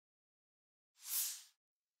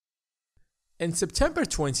In September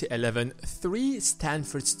 2011, 3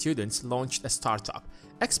 Stanford students launched a startup.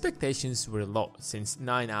 Expectations were low since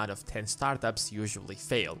 9 out of 10 startups usually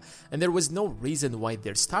fail, and there was no reason why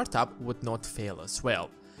their startup would not fail as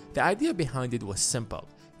well. The idea behind it was simple.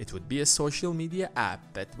 It would be a social media app,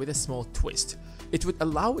 but with a small twist. It would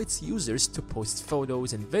allow its users to post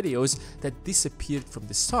photos and videos that disappeared from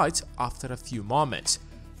the site after a few moments.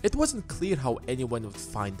 It wasn't clear how anyone would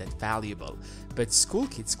find that valuable, but school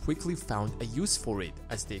kids quickly found a use for it,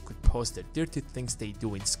 as they could post the dirty things they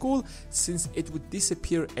do in school since it would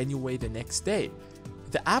disappear anyway the next day.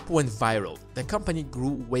 The app went viral. The company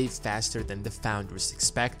grew way faster than the founders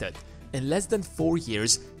expected. In less than 4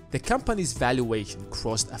 years, the company's valuation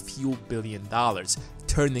crossed a few $billions,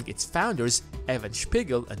 turning its founders, Evan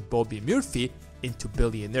Spiegel and Bobby Murphy, into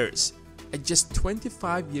billionaires. At just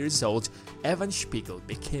 25 years old, Evan Spiegel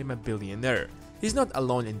became a billionaire. He's not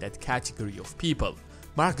alone in that category of people.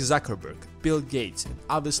 Mark Zuckerberg, Bill Gates, and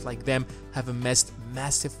others like them have amassed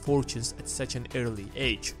massive fortunes at such an early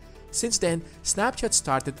age. Since then, Snapchat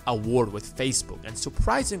started a war with Facebook and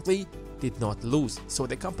surprisingly did not lose, so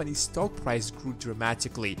the company's stock price grew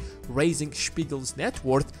dramatically, raising Spiegel's net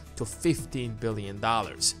worth to $15 billion.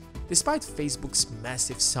 Despite Facebook's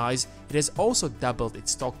massive size, it has also doubled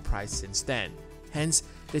its stock price since then. Hence,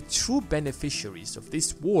 the true beneficiaries of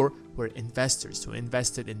this war were investors who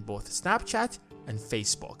invested in both Snapchat and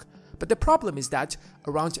Facebook. But the problem is that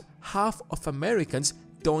around half of Americans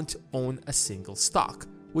don't own a single stock,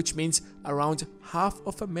 which means around half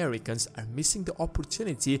of Americans are missing the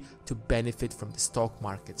opportunity to benefit from the stock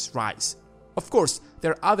market's rise. Of course,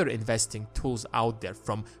 there are other investing tools out there,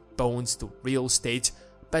 from bonds to real estate,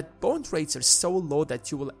 but bond rates are so low that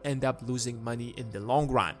you will end up losing money in the long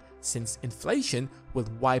run, since inflation will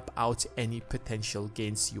wipe out any potential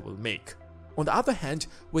gains you will make. On the other hand,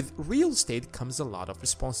 with real estate comes a lot of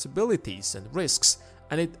responsibilities and risks,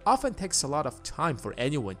 and it often takes a lot of time for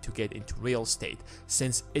anyone to get into real estate,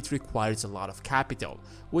 since it requires a lot of capital,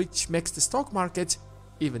 which makes the stock market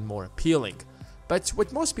even more appealing. But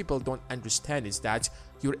what most people don't understand is that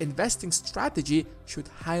your investing strategy should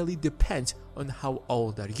highly depend on how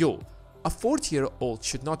old are you. A 40-year-old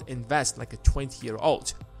should not invest like a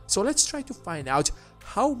 20-year-old. So let's try to find out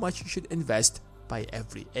how much you should invest by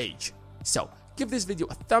every age. So give this video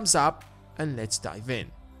a thumbs up and let's dive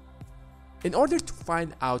in. In order to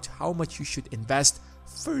find out how much you should invest,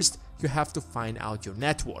 first you have to find out your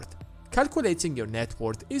net worth. Calculating your net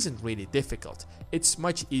worth isn't really difficult. It's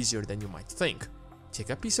much easier than you might think. Take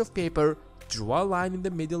a piece of paper, draw a line in the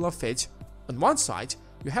middle of it. On one side,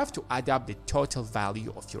 you have to add up the total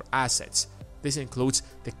value of your assets. This includes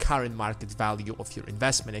the current market value of your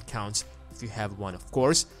investment accounts, if you have one of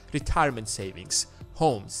course, retirement savings,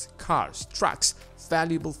 homes, cars, trucks,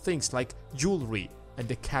 valuable things like jewelry, and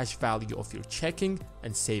the cash value of your checking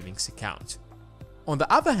and savings account. On the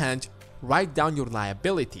other hand, write down your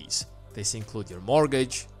liabilities. This include your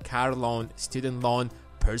mortgage, car loan, student loan,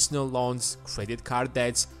 personal loans, credit card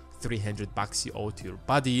debts, $300 you owe to your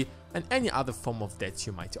buddy, and any other form of debt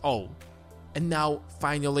you might owe. And now,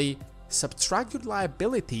 finally, subtract your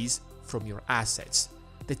liabilities from your assets.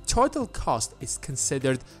 The total cost is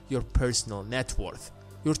considered your personal net worth.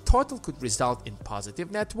 Your total could result in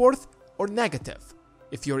positive net worth or negative.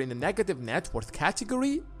 If you're in the negative net worth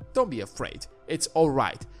category, don't be afraid. It's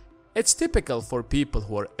alright. It's typical for people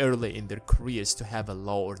who are early in their careers to have a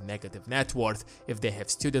low or negative net worth if they have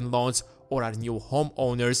student loans or are new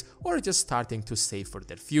homeowners or are just starting to save for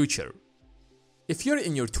their future. If you're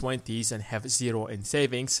in your 20s and have zero in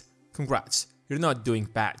savings, congrats, you're not doing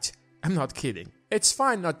bad. I'm not kidding. It's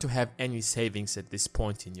fine not to have any savings at this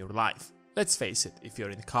point in your life. Let's face it, if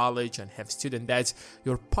you're in college and have student debts,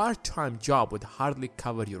 your part-time job would hardly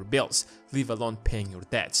cover your bills, leave alone paying your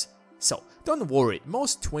debts. So, don't worry,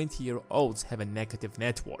 most 20-year-olds have a negative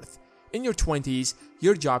net worth. In your 20s,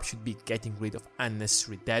 your job should be getting rid of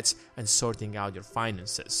unnecessary debts and sorting out your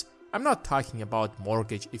finances. I'm not talking about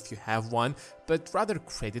mortgage if you have one, but rather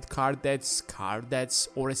credit card debts, car debts,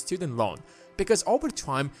 or a student loan. Because over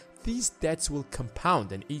time, these debts will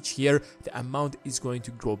compound and each year the amount is going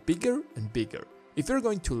to grow bigger and bigger. If you're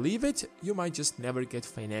going to leave it, you might just never get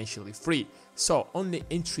financially free. So only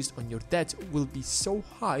interest on your debt will be so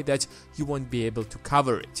high that you won't be able to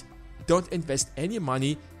cover it. Don't invest any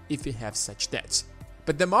money if you have such debts.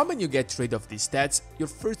 But the moment you get rid of these debts, your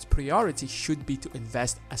first priority should be to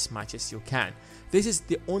invest as much as you can. This is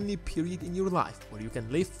the only period in your life where you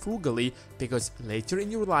can live frugally, because later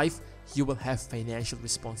in your life, you will have financial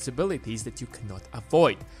responsibilities that you cannot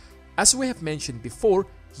avoid. As we have mentioned before,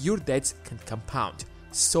 your debts can compound.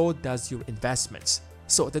 So does your investments.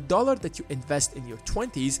 So the dollar that you invest in your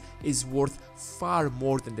 20s is worth far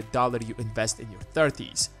more than the dollar you invest in your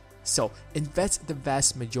 30s. So invest the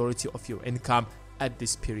vast majority of your income at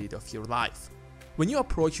this period of your life. When you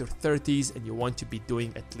approach your 30s and you want to be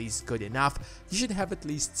doing at least good enough, you should have at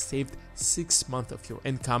least saved 6 months of your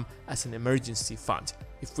income as an emergency fund.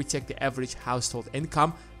 If we take the average household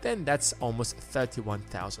income, then that's almost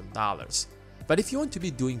 $31,000. But if you want to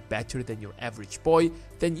be doing better than your average boy,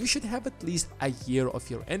 then you should have at least a year of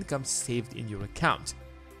your income saved in your account.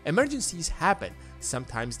 Emergencies happen,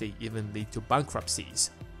 sometimes they even lead to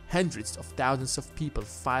bankruptcies. Hundreds of thousands of people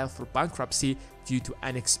file for bankruptcy due to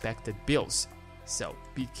unexpected bills. So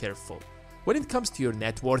be careful. When it comes to your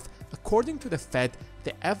net worth, according to the Fed,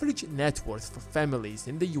 the average net worth for families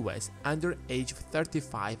in the US under age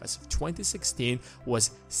 35 as of 2016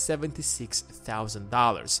 was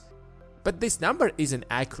 $76,000. But this number isn't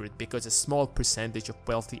accurate because a small percentage of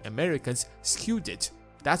wealthy Americans skewed it.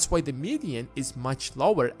 That's why the median is much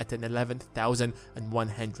lower at an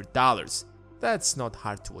 $11,100. That's not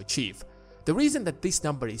hard to achieve. The reason that this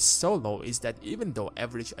number is so low is that even though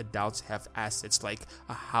average adults have assets like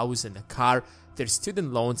a house and a car, their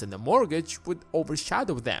student loans and a mortgage would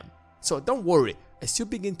overshadow them. So don't worry, as you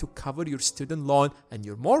begin to cover your student loan and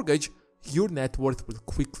your mortgage, your net worth will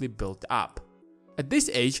quickly build up. At this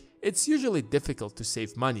age, it's usually difficult to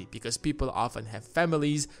save money because people often have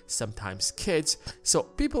families, sometimes kids, so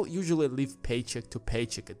people usually live paycheck to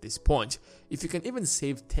paycheck at this point. If you can even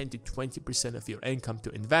save 10 to 20% of your income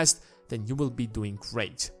to invest, then you will be doing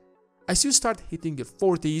great. As you start hitting your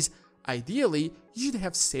 40s, ideally, you should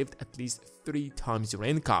have saved at least 3 times your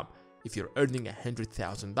income. If you're earning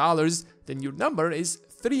 $100,000, then your number is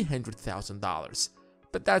 $300,000.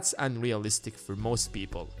 But that's unrealistic for most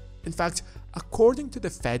people. In fact, according to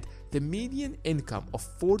the Fed, the median income of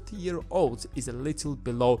 40-year-olds is a little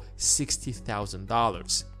below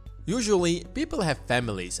 $60,000. Usually, people have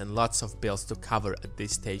families and lots of bills to cover at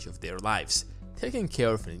this stage of their lives. Taking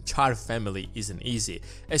care of an entire family isn't easy,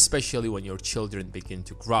 especially when your children begin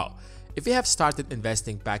to grow. If you have started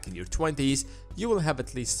investing back in your 20s, you will have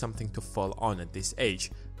at least something to fall on at this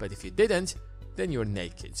age, but if you didn't, then you're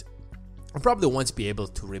naked. You probably won't be able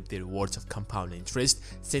to reap the rewards of compound interest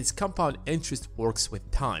since compound interest works with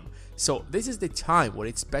time. So this is the time where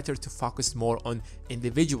it's better to focus more on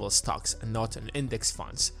individual stocks and not on index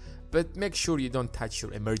funds. But make sure you don't touch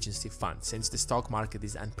your emergency fund since the stock market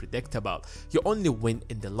is unpredictable. You only win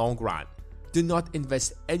in the long run. Do not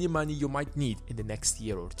invest any money you might need in the next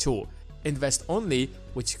year or two. Invest only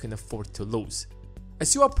what you can afford to lose.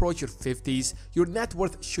 As you approach your 50s, your net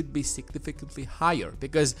worth should be significantly higher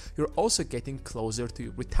because you're also getting closer to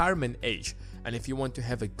your retirement age. And if you want to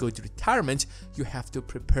have a good retirement, you have to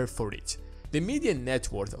prepare for it. The median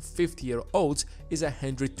net worth of 50-year-olds is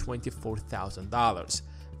 $124,000.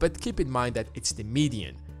 But keep in mind that it's the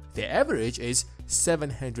median. The average is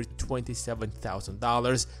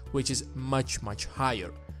 $727,000, which is much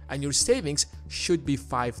higher. And your savings should be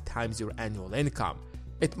 5 times your annual income.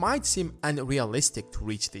 It might seem unrealistic to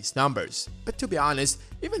reach these numbers, but to be honest,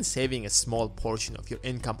 even saving a small portion of your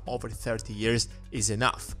income over 30 years is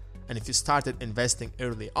enough. And if you started investing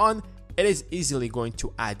early on, it is easily going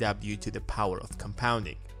to add up due to the power of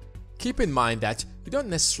compounding. Keep in mind that you don't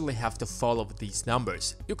necessarily have to follow these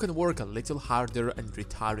numbers. You can work a little harder and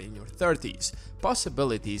retire in your 30s.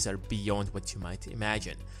 Possibilities are beyond what you might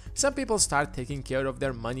imagine. Some people start taking care of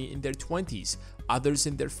their money in their 20s, others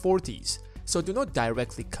in their 40s. So do not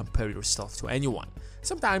directly compare yourself to anyone.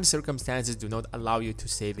 Sometimes circumstances do not allow you to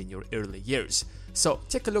save in your early years. So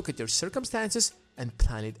take a look at your circumstances and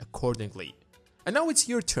plan it accordingly. And now it's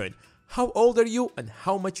your turn. How old are you and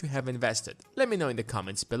how much you have invested? Let me know in the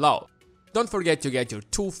comments below. Don't forget to get your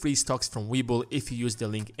 2 free stocks from Webull if you use the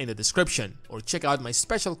link in the description, or check out my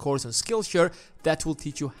special course on Skillshare that will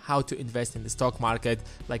teach you how to invest in the stock market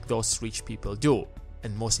like those rich people do.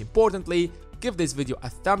 And most importantly, give this video a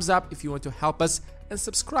thumbs up if you want to help us and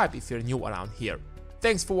subscribe if you're new around here.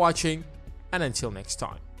 Thanks for watching and until next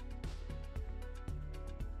time.